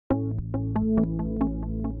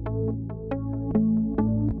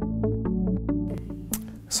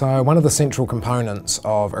So one of the central components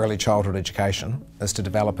of early childhood education is to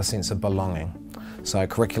develop a sense of belonging. So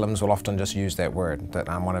curriculums will often just use that word, that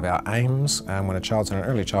one of our aims when a child's in an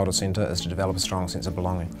early childhood centre is to develop a strong sense of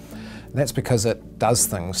belonging. That's because it does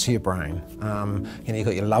things to your brain. You've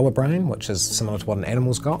got your lower brain, which is similar to what an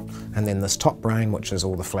animal's got, and then this top brain, which is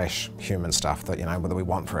all the flesh human stuff that, that we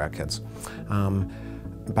want for our kids.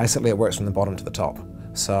 Basically it works from the bottom to the top.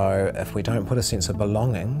 So if we don't put a sense of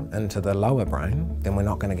belonging into the lower brain, then we're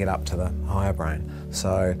not going to get up to the higher brain.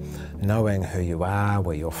 So knowing who you are,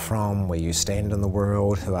 where you're from, where you stand in the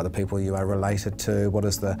world, who are the people you are related to, what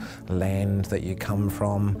is the land that you come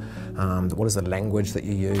from, what is the language that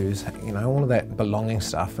you use, all of that belonging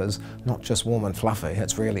stuff is not just warm and fluffy,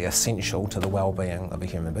 it's really essential to the well-being of a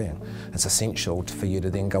human being. It's essential for you to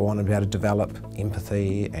then go on and be able to develop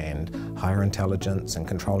empathy and higher intelligence and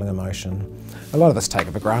controlling emotion. A lot of us take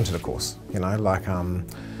it for granted, of course, in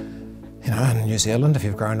New Zealand, if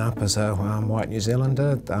you've grown up as a white New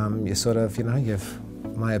Zealander, you sort of,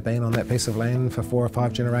 may have been on that piece of land for 4 or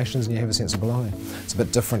 5 generations and you have a sense of belonging. It's a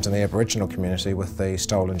bit different in the Aboriginal community with the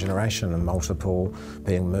stolen generation and multiple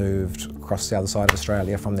being moved across the other side of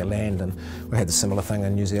Australia from their land, and we had the similar thing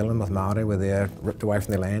in New Zealand with Māori where they're ripped away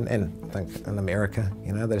from their land, and I think in America,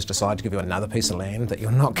 they just decide to give you another piece of land that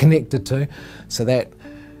you're not connected to, so that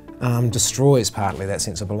destroys partly that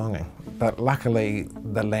sense of belonging. But luckily,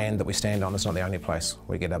 the land that we stand on is not the only place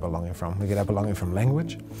we get our belonging from. We get our belonging from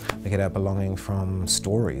language, we get our belonging from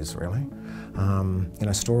stories, really.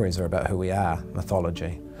 Stories are about who we are,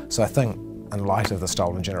 mythology. So I think in light of the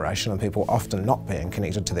stolen generation and people often not being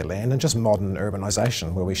connected to their land and just modern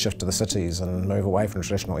urbanisation where we shift to the cities and move away from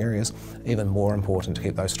traditional areas, even more important to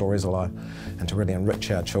keep those stories alive and to really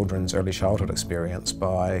enrich our children's early childhood experience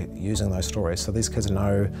by using those stories. So these kids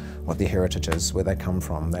know what their heritage is, where they come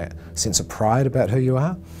from, that sense of pride about who you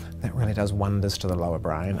are. That really does wonders to the lower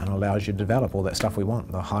brain and allows you to develop all that stuff we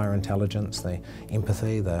want, the higher intelligence, the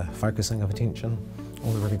empathy, the focusing of attention,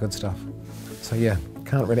 all the really good stuff. So yeah,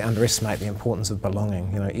 can't really underestimate the importance of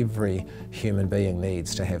belonging. Every human being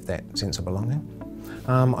needs to have that sense of belonging.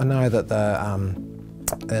 I know that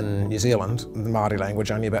in New Zealand, the Māori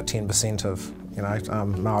language, only about 10% of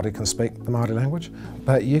Māori can speak the Māori language,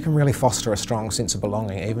 but you can really foster a strong sense of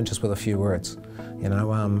belonging even just with a few words.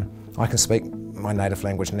 I can speak my native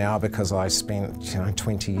language now because I spent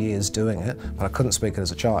 20 years doing it, but I couldn't speak it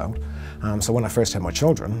as a child. So when I first had my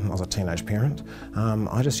children, I was a teenage parent,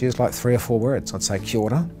 I just used like 3 or 4 words. I'd say kia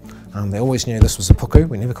ora. They always knew this was a puku.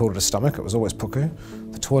 We never called it a stomach, it was always puku.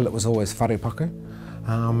 The toilet was always whare paku.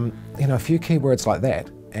 A few key words like that,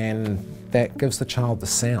 and that gives the child the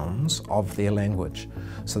sounds of their language.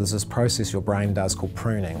 So there's this process your brain does called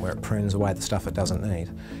pruning, where it prunes away the stuff it doesn't need.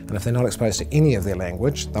 And if they're not exposed to any of their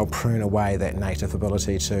language, they'll prune away that native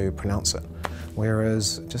ability to pronounce it.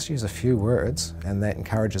 Whereas just use a few words and that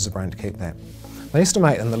encourages the brain to keep that. They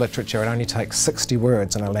estimate in the literature it only takes 60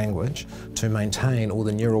 words in a language to maintain all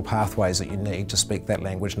the neural pathways that you need to speak that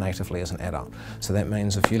language natively as an adult. So that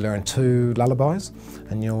means if you learn 2 lullabies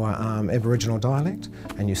in your Aboriginal dialect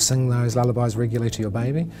and you sing those lullabies regularly to your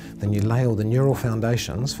baby, then you lay all the neural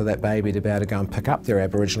foundations for that baby to be able to go and pick up their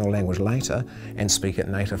Aboriginal language later and speak it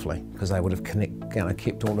natively, because they would have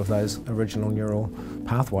kept all of those original neural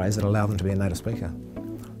pathways that allow them to be a native speaker.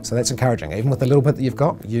 So that's encouraging. Even with the little bit that you've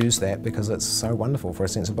got, use that because it's so wonderful for a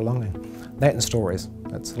sense of belonging. That and stories.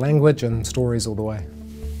 It's language and stories all the way.